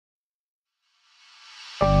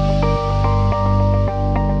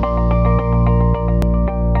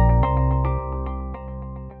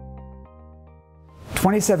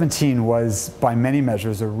2017 was, by many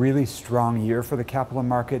measures, a really strong year for the capital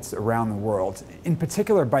markets around the world. In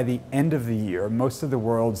particular, by the end of the year, most of the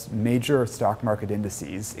world's major stock market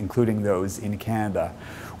indices, including those in Canada,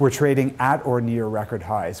 were trading at or near record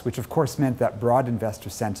highs, which of course meant that broad investor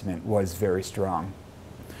sentiment was very strong.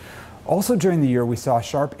 Also during the year, we saw a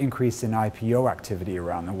sharp increase in IPO activity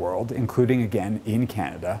around the world, including again in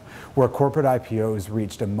Canada, where corporate IPOs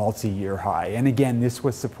reached a multi-year high. And again, this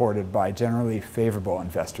was supported by generally favorable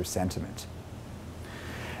investor sentiment.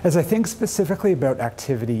 As I think specifically about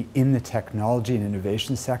activity in the technology and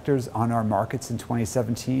innovation sectors on our markets in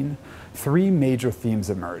 2017, three major themes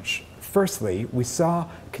emerge. Firstly, we saw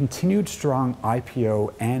continued strong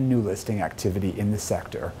IPO and new listing activity in the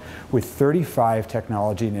sector, with 35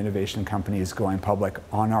 technology and innovation companies going public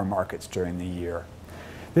on our markets during the year.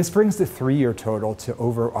 This brings the three-year total to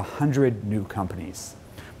over 100 new companies.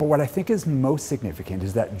 But what I think is most significant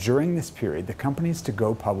is that during this period, the companies to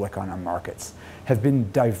go public on our markets have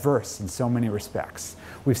been diverse in so many respects.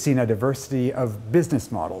 We've seen a diversity of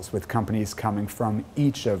business models with companies coming from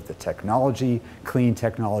each of the technology, clean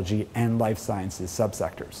technology, and life sciences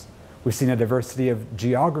subsectors. We've seen a diversity of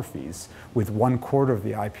geographies, with 1/4 of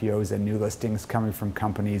the IPOs and new listings coming from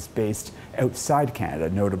companies based outside Canada,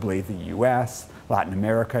 notably the US, Latin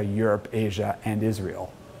America, Europe, Asia, and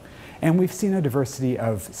Israel. And we've seen a diversity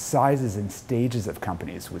of sizes and stages of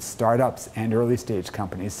companies, with startups and early stage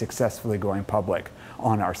companies successfully going public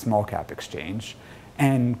on our small cap exchange,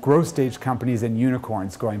 and growth stage companies and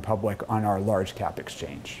unicorns going public on our large cap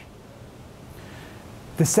exchange.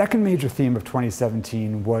 The second major theme of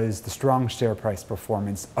 2017 was the strong share price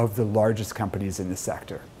performance of the largest companies in the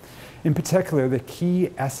sector. In particular, the key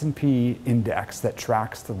S&P index that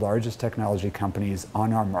tracks the largest technology companies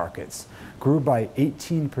on our markets grew by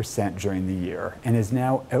 18% during the year and has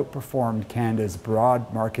now outperformed Canada's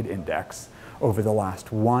broad market index over the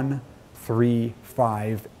last 1, 3,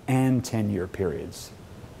 5, and 10-year periods.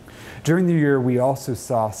 During the year, we also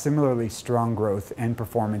saw similarly strong growth and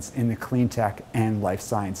performance in the clean tech and life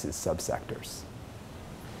sciences subsectors.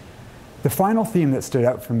 The final theme that stood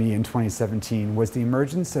out for me in 2017 was the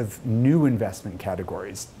emergence of new investment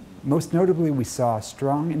categories. Most notably, we saw a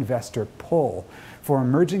strong investor pull for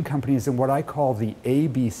emerging companies in what I call the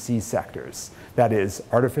ABC sectors, that is,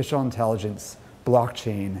 artificial intelligence,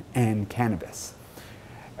 blockchain, and cannabis.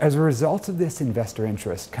 As a result of this investor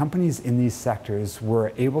interest, companies in these sectors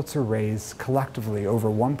were able to raise collectively over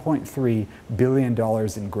 $1.3 billion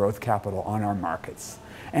in growth capital on our markets.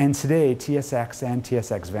 And today, TSX and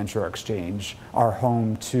TSX Venture Exchange are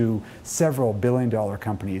home to several billion-dollar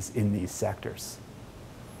companies in these sectors.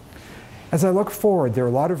 As I look forward, there are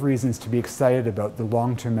a lot of reasons to be excited about the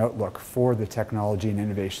long-term outlook for the technology and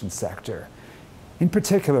innovation sector. In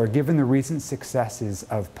particular, given the recent successes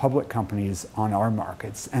of public companies on our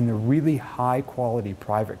markets and the really high-quality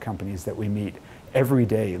private companies that we meet every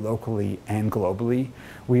day, locally and globally,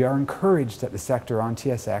 we are encouraged that the sector on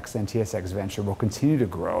TSX and TSX Venture will continue to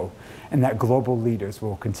grow and that global leaders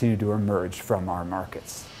will continue to emerge from our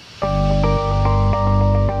markets.